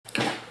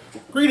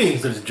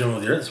Greetings, ladies and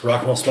gentlemen of the Earth. It's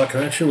Rock'n'Roll Spot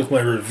Connection with my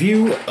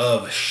review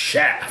of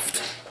Shaft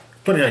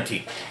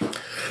 2019.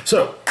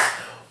 So,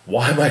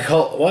 why am I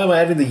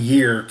adding the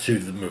year to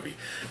the movie?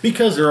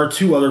 Because there are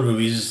two other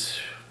movies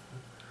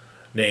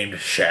named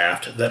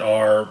Shaft that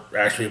are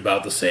actually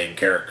about the same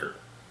character.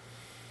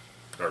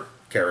 Or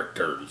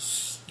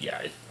characters.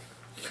 Yeah.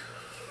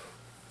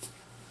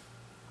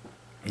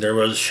 There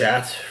was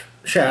Shaft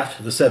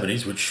in the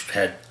 70s, which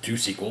had two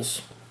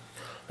sequels.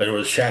 Then there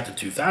was Shaft in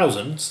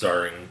 2000,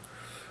 starring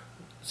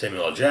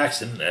Samuel L.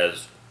 Jackson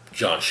as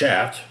John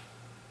Shaft,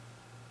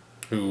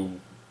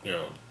 who,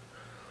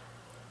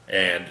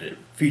 and it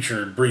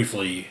featured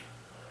briefly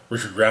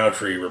Richard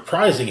Roundtree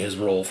reprising his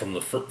role from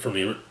the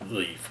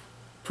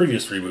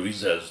previous three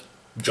movies as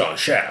John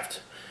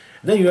Shaft.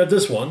 And then you had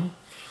this one,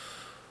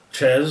 which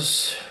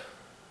has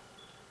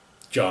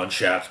John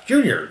Shaft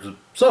Jr., the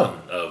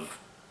son of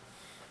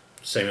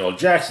Samuel L.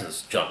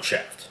 Jackson's John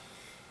Shaft.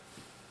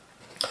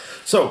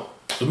 So,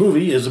 the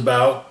movie is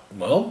about,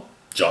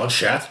 John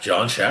Shaft,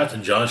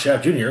 and John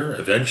Shaft Jr.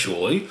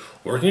 eventually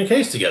working a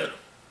case together.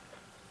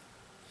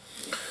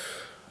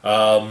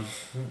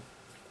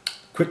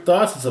 Quick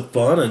thoughts, it's a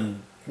fun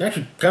and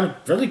actually kind of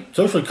really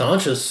socially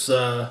conscious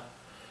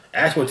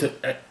action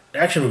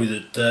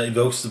movie that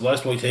evokes the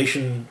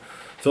blaxploitation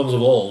films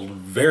of old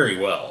very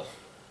well.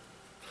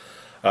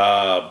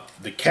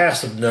 The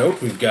cast of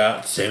note, we've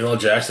got Samuel L.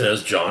 Jackson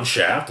as John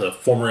Shaft, a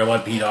former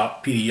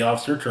NYPD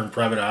officer turned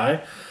private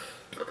eye.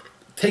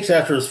 Takes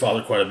after his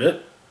father quite a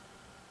bit.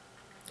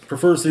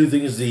 Prefers to do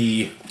things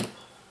the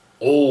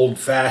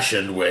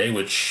old-fashioned way,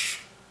 which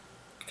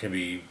can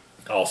be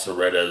also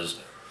read as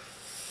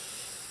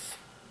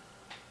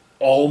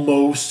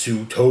almost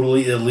to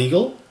totally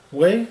illegal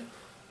way.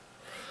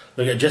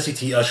 We got Jesse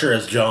T. Usher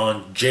as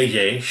John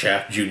J.J.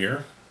 Shaft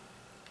Jr.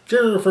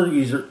 Generally referred to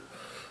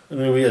in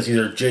the movie as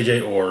either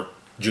J.J. or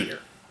Jr.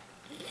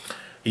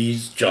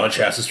 He's John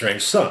Shaft's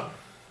estranged son.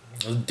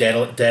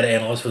 Data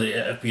analyst for the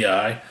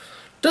FBI.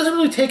 Doesn't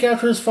really take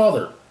after his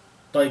father,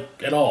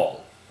 at all.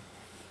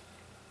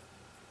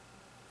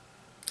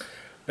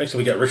 Next,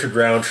 we got Richard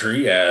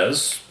Roundtree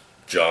as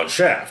John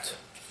Shaft.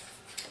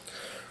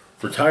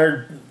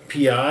 Retired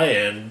PI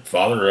and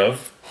father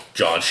of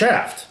John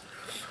Shaft.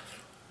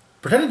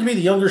 Pretended to be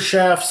the younger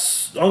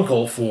Shaft's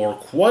uncle for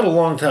quite a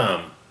long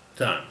time.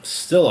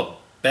 Still a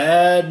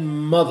bad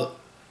mother.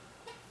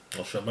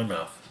 I'll shut my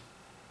mouth.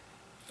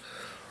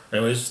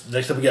 Anyways,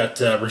 next up we got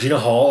Regina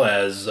Hall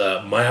as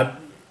Maya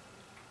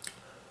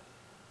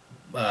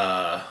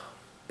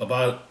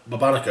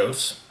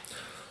Babanikos.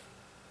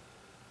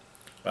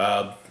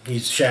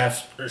 She's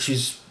Shaft,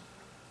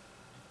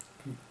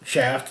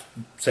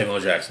 Samuel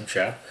L. Jackson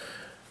Shaft,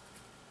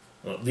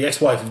 the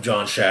ex-wife of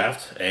John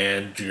Shaft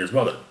and Junior's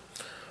mother.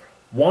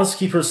 Wants to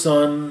keep her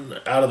son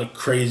out of the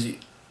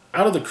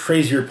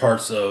crazier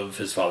parts of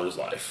his father's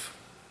life.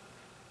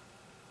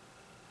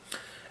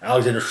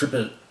 Alexander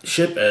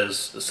Shipp as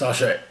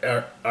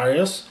Sasha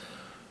Arias,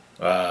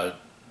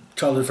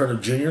 childhood friend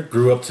of Junior,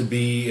 grew up to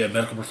be a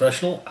medical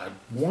professional. I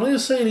wanted to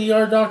say an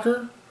ER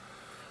doctor.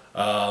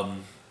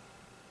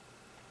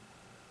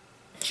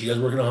 She does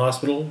work in a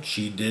hospital.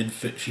 She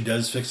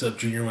does fix up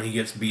Junior when he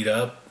gets beat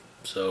up.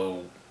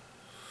 So,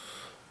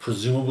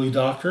 presumably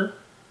doctor.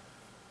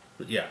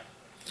 But yeah.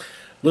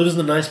 Lives in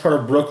the nice part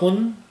of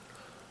Brooklyn,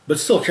 but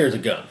still carries a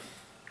gun.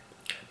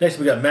 Next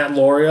we got Matt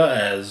Lauria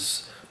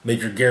as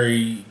Major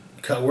Gary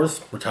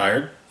Cutworth,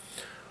 retired.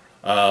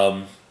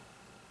 One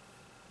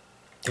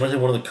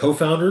of the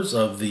co-founders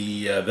of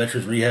the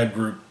veterans rehab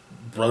group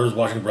Brothers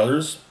Watching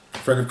Brothers,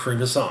 friend of Kareem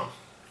Hassan.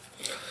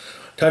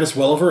 Titus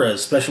Welliver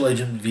as Special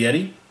Agent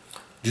Vietti,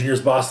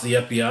 Junior's boss of the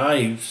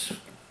FBI, who's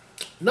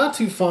not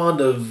too fond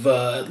of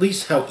at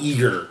least how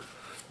eager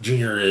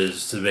Junior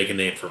is to make a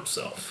name for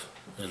himself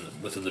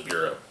within the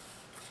Bureau.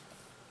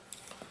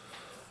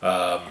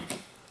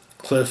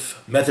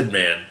 Cliff Method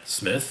Man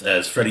Smith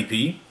as Freddie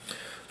P.,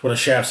 one of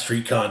Shaft's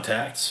street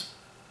contacts.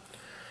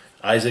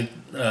 Isaac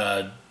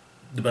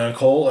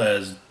DeBancol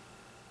as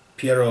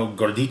Piero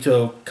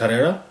Gordito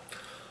Carrera,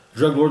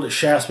 drug lord that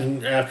Shaft's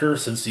been after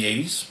since the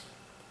 80s.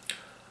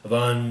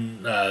 Ivan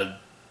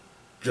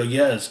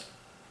Jogia as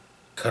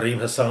Kareem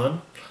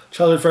Hassan,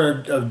 childhood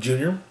friend of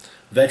Junior,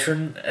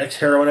 veteran,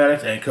 ex-heroin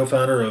addict, and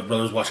co-founder of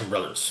Brothers Watching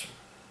Brothers.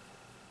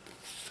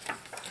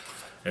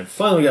 And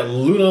finally, we got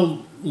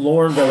Luna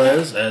Lauren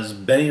Velez as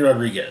Benny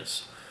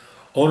Rodriguez,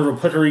 owner of a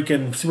Puerto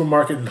Rican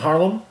supermarket in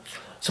Harlem,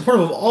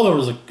 supportive of all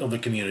members of the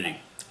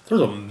community.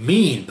 There's a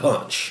mean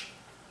punch.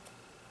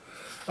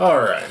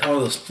 Alright, on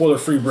to the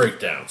spoiler-free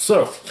breakdown.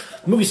 So,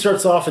 the movie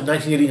starts off in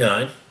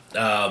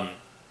 1989.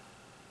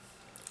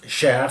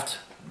 Shaft,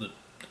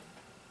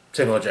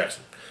 Samuel L.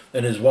 Jackson,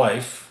 and his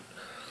wife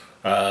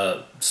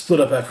split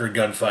up after a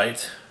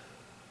gunfight.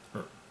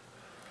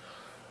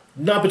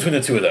 Not between the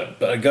two of them,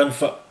 but a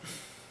gunfight.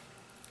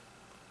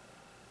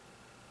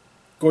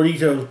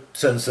 Gordito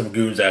sends some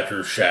goons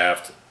after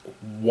Shaft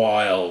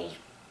while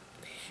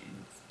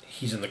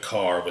he's in the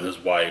car with his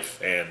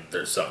wife and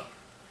their son.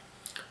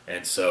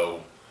 And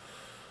so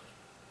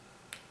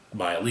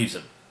Maya leaves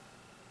him.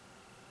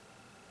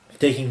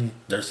 taking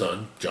their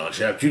son, John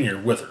Shaft Jr.,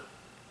 with her.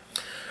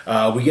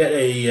 We get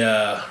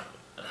a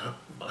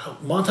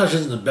montage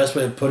isn't the best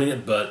way of putting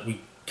it, but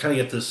we kind of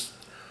get this,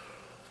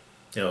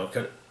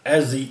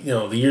 as the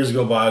years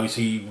go by, we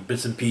see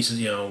bits and pieces,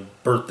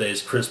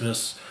 birthdays,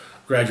 Christmas,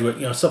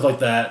 graduate, stuff like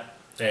that,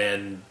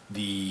 and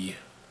the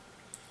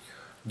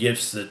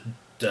gifts that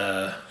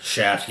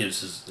Shaft gave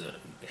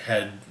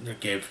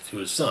to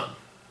his son.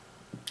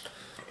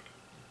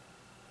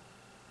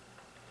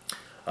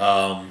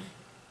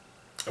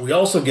 We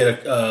also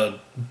get a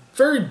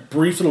very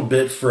brief little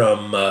bit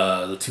from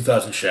the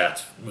 2000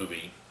 Shaft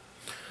movie,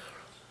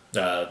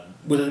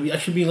 with it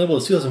actually being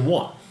labeled as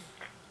 2001.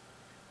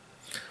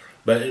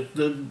 But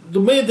the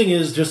main thing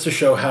is just to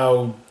show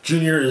how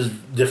Junior is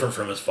different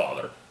from his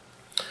father.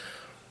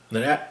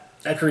 And then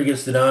after he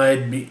gets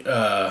denied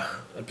a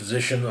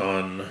position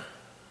on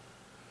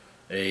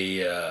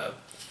a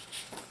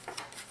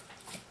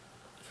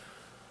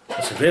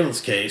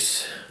surveillance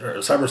case, or a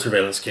cyber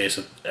surveillance case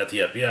at the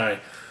FBI,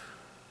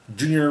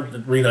 Junior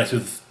reunites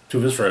with two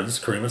of his friends,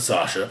 Kareem and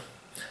Sasha.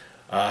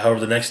 However,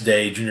 the next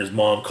day, Junior's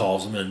mom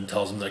calls him and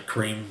tells him that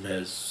Kareem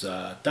has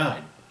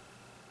died.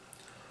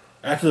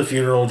 After the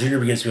funeral, Junior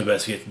begins to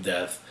investigate the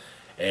death,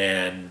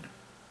 and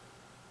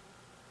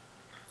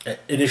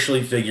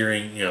initially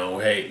thinking, no,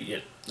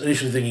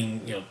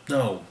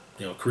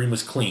 Kareem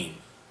was clean.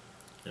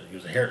 He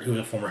was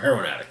a former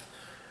heroin addict,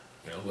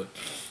 but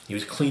he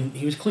was clean.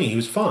 He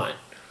was fine,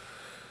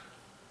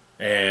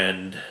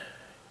 and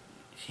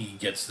he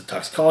gets the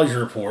toxicology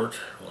report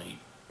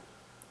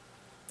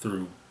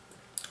through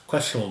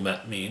questionable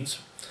means,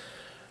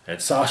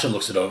 and Sasha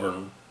looks it over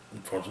and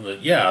informs him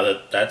that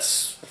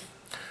that's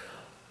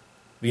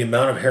the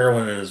amount of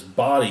heroin in his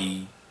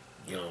body.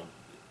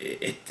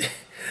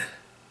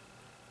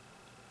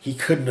 He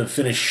couldn't have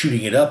finished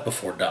shooting it up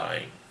before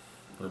dying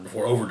or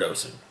before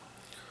overdosing.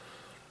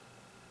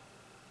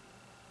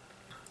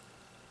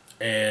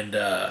 And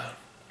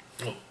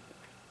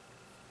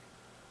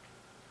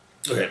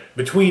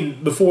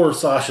before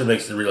Sasha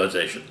makes the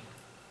realization,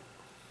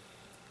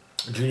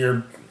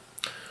 Junior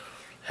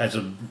has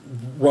a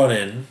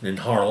run-in in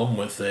Harlem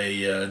with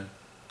a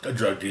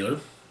drug dealer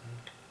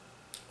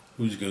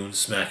whose goons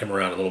smack him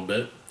around a little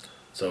bit.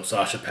 So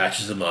Sasha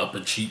patches him up,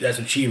 and that's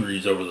when she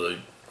reads over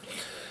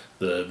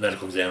the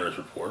medical examiner's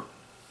report,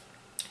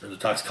 or the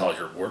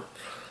toxicology report.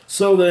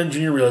 So then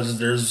Junior realizes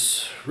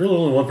there's really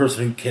only one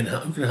person who can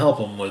help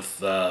him with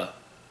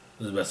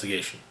his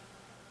investigation.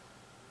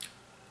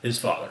 His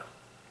father.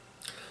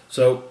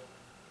 So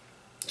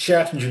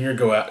Shaft and Junior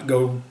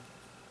go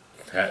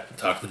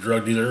talk to the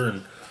drug dealer,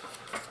 and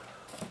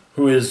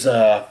who is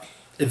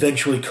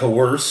eventually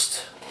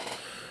coerced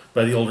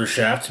by the older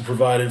Shaft to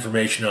provide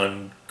information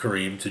on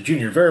Kareem to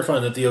Junior,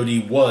 verifying that the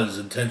OD was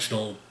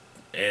intentional,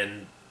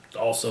 and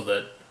also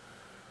that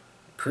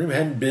Kareem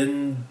hadn't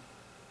been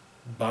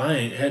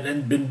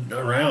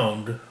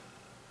around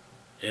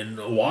in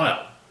a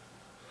while.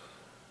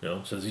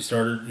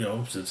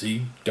 Since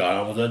he got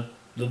on with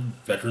the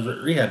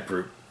Veterans Rehab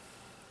Group,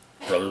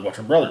 Brothers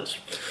Watching Brothers.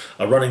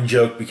 A running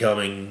joke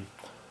becoming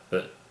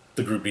that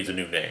the group needs a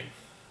new name.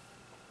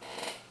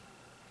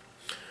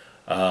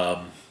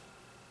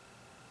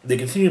 They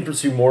continue to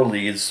pursue more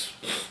leads,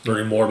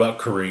 learning more about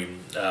Kareem,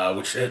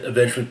 which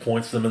eventually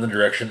points them in the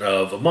direction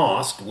of a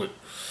mosque,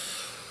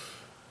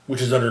 which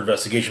is under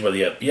investigation by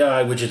the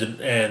FBI,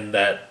 and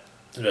that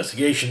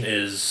investigation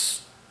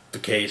is the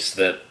case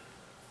that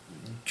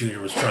Junior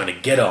was trying to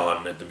get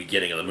on at the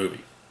beginning of the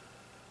movie.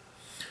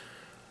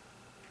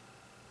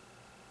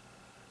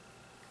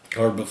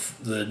 However,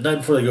 the night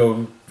before they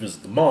go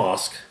visit the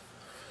mosque,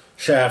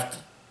 Shaft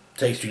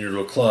takes Junior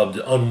to a club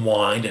to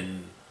unwind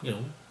and,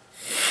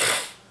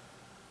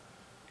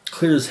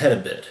 clear his head a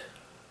bit.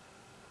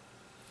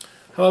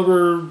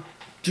 However,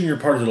 Junior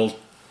parties a little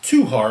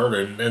too hard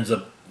and ends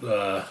up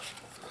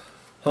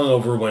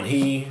hungover when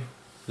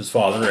his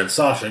father, and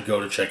Sasha go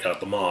to check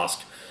out the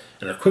mosque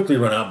and are quickly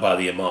run out by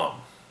the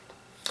imam.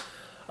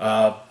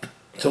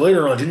 So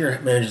later on, Junior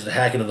manages to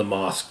hack into the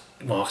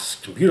mosque's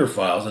computer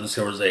files and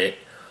discovers a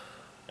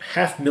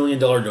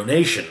 $500,000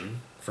 donation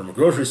from a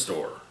grocery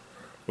store,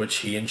 which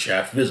he and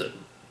Shaft visit.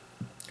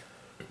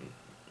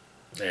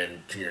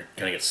 And Junior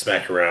kind of gets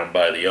smacked around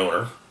by the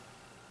owner.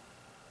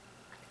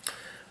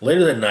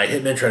 Later that night,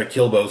 hitmen try to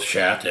kill both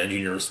Shaft and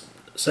Junior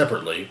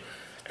separately,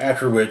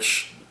 after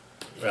which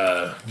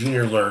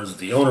Junior learns that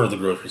the owner of the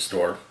grocery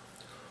store,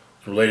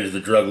 related to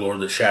the drug lord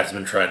that Shaft has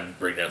been trying to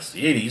bring down since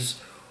the 80s,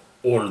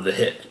 ordered the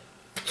hit.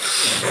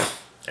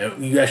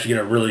 And you actually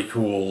get a really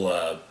cool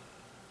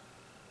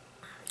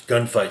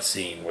gunfight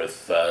scene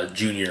with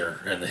Junior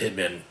and the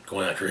hitmen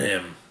going after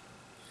him.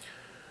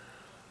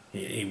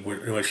 In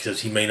which he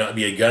says he may not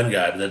be a gun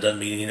guy, but that doesn't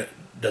mean he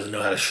doesn't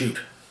know how to shoot.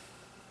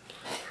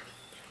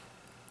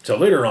 So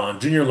later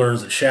on, Junior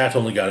learns that Shaft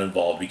only got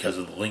involved because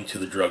of the link to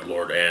the drug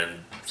lord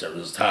and severed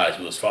his ties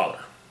with his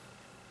father.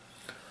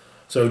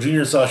 So Junior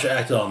and Sasha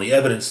acted on the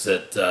evidence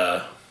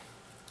that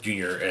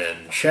Junior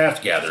and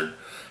Shaft gathered.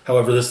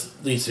 However, this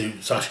leads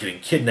to Sasha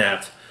getting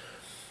kidnapped,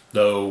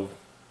 though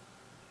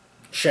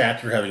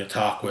Shaft, you're having a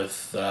talk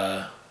with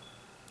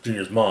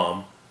Junior's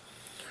mom.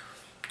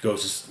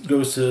 Goes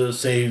to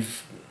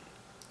save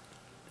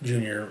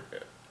Junior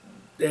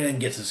and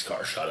gets his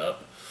car shot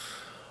up.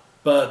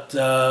 But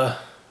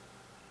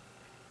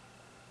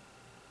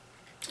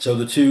so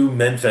the two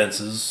mend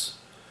fences,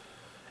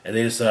 and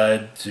they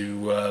decide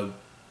to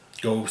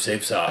go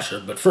save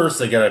Sasha. But first,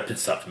 they got a pit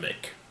stop to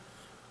make.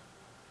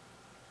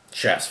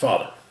 Shaft's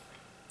father,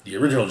 the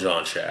original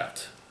John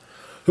Shaft,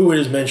 who it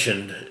is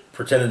mentioned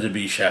pretended to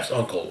be Shaft's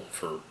uncle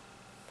for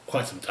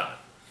quite some time.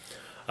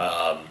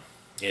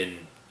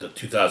 In the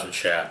 2000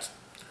 Shaft,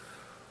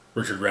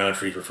 Richard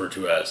Roundtree referred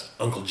to as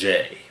Uncle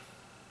Jay.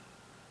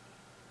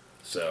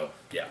 So,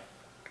 yeah.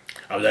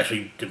 I was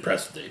actually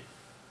impressed that they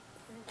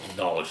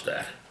acknowledged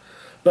that.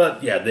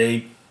 But, yeah,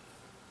 they...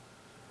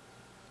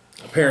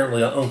 Apparently,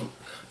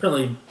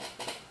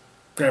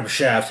 Grandpa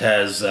Shaft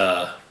has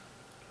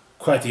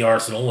quite the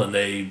arsenal, and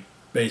they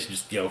basically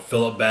just,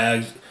 fill up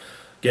bags,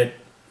 get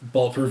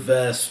bulletproof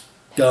vests,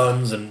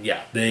 guns, and,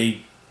 yeah,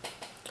 they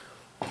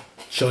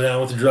show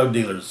down with the drug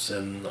dealers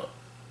and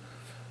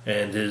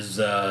his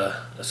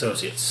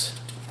associates.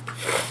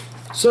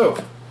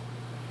 So,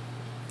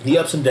 the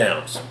ups and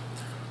downs.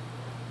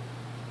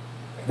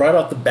 Right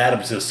off the bat, I'm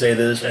just going to say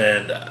this,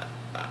 and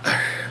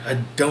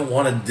I don't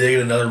want to dig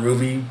in another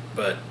movie,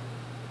 but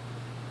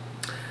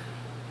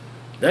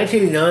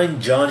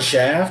 1989 John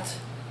Shaft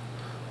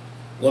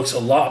looks a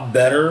lot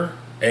better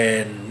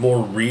and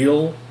more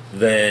real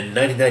than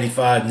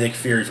 1995 Nick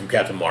Fury from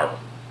Captain Marvel.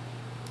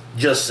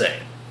 Just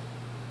saying.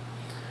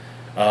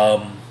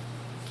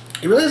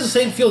 It really has the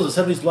same feel as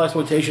a 70s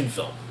blaxploitation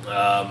film,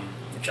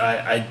 which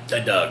I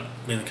dug,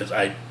 mainly because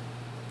I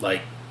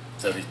like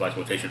 70s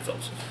blaxploitation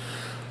films.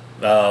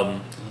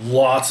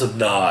 Lots of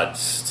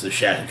nods to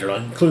Shaft,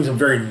 including some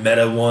very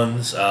meta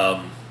ones.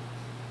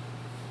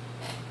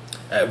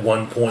 At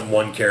one point,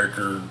 one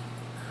character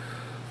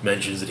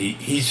mentions that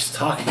he's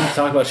talking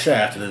about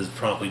Shaft and is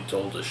promptly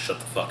told to shut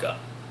the fuck up.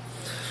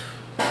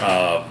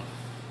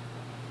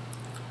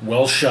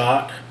 Well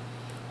shot,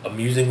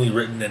 amusingly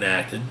written and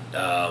acted.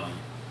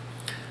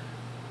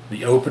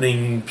 The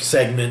opening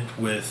segment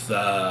with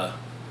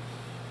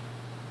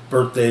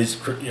birthdays,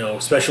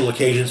 special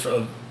occasions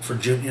for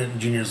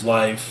Junior's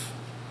life,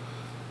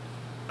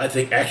 I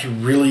think actually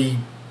really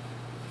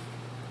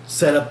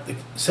set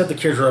the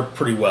character up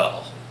pretty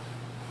well,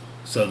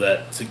 so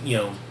that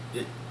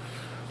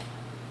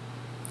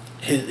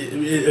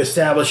it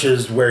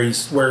establishes where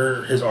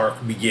his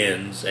arc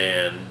begins,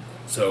 and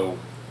so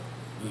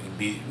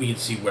we can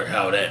see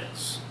how it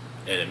ends,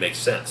 and it makes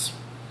sense.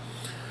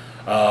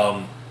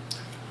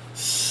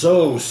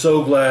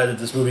 So glad that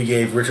this movie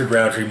gave Richard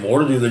Roundtree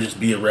more to do than just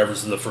be a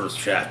reference to the first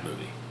Shaft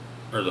movie,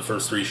 or the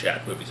first three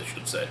Shaft movies, I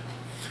should say.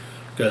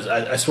 Because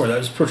I swear that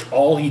was pretty much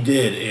all he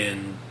did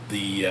in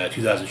the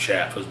 2000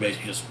 Shaft was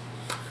basically just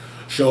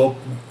show up.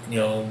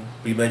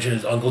 We mentioned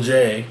his Uncle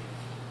Jay,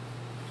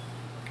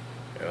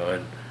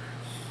 and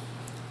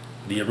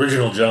the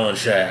original John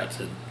Shaft,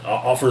 and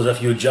offers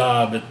nephew a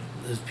job at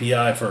his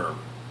PI firm.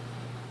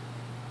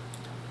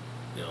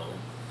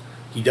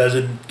 He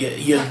doesn't get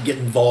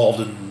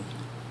involved in.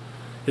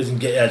 Doesn't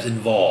get as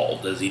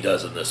involved as he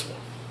does in this one.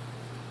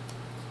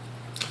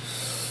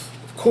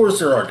 Of course,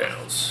 there are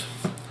downs.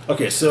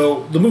 Okay,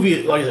 so the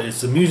movie, like I said,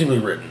 it's amusingly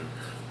written,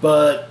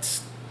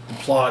 but the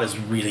plot is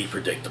really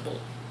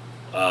predictable.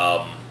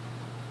 The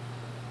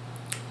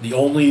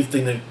only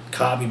thing that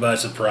caught me by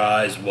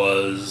surprise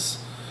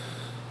was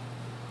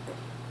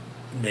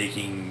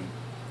making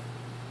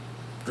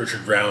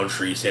Richard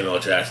Roundtree Samuel L.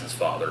 Jackson's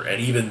father,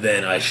 and even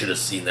then, I should have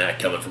seen that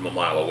coming from a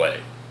mile away.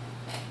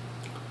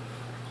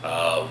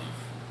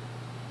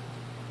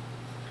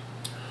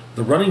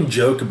 The running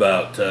joke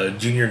about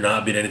Junior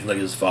not being anything like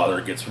his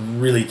father gets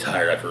really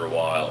tired after a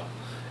while,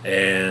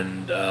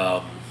 and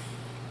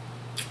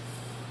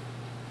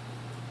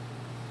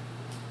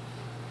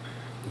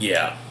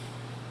yeah,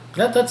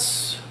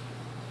 that's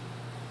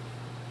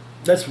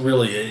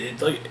really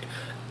it. Like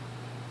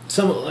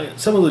some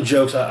of the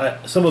jokes,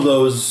 some of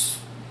those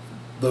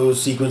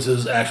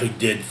sequences actually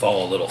did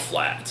fall a little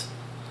flat.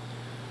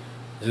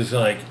 It's just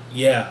like,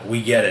 yeah,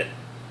 we get it.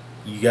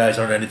 You guys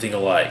aren't anything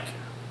alike.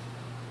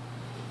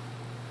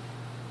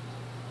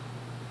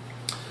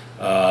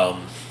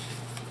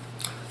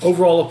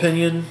 Overall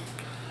opinion,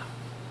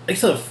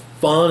 it's a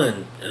fun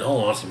and in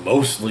all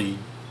honesty,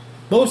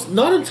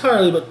 not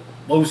entirely, but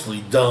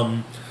mostly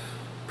dumb,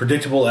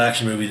 predictable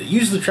action movie that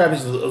uses the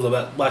trappings of the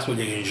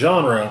blaxploitation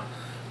genre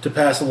to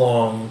pass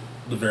along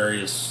the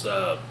various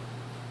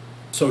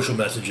social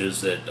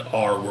messages that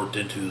are worked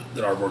into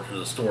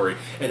the story,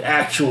 and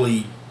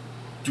actually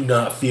do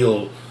not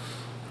feel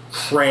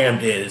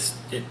crammed in.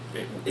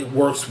 It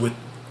works with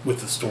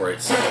the story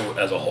itself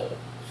as a whole.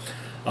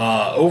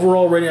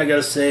 Overall rating, I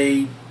gotta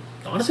say,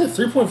 honestly, a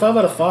 3.5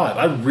 out of 5.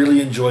 I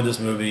really enjoyed this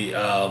movie.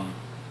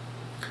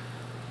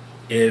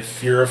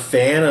 If you're a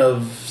fan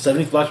of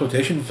 70s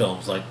blaxploitation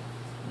films, like,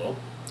 well,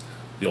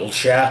 the old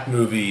Shaft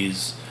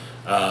movies,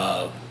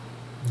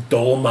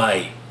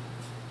 Dolomite,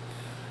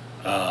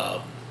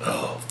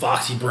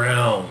 Foxy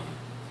Brown,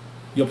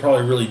 You'll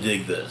probably really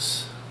dig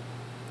this.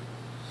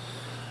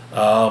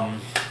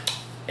 Um,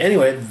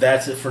 anyway,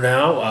 that's it for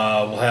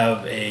now. We'll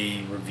have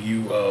a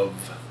review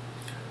of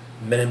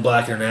Men in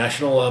Black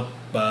International up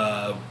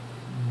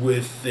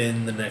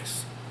within the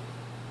next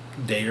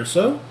day or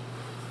so.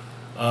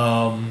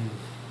 Um,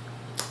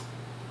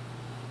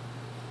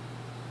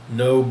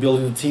 no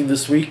building the team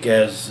this week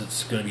as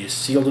it's going to be a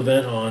sealed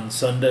event on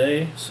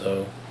Sunday.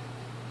 So,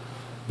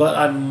 but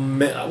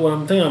what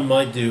I'm thinking I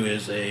might do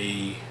is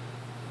a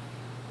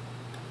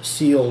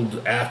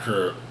sealed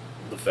after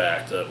the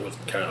fact with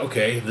kind of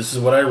okay, this is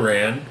what I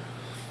ran.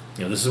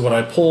 This is what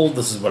I pulled.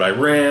 This is what I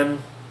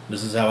ran.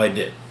 This is how I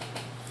did.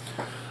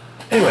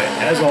 Anyway,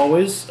 as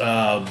always,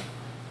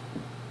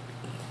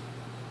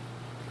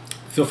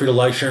 feel free to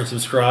like, share, and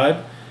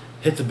subscribe.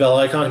 Hit the bell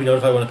icon to be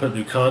notified when I put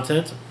new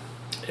content.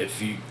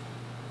 If you've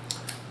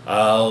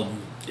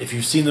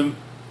seen them,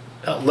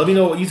 let me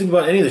know what you think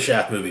about any of the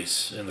Shaft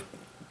movies in the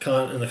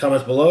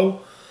comments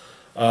below.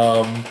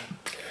 And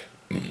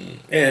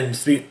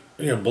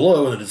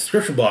below in the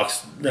description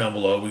box down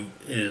below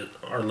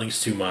are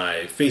links to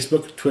my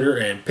Facebook, Twitter,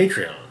 and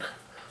Patreon.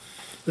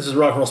 This is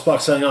Rock and Roll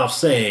Spock signing off,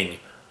 saying,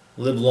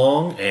 "Live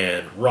long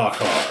and rock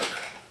hard."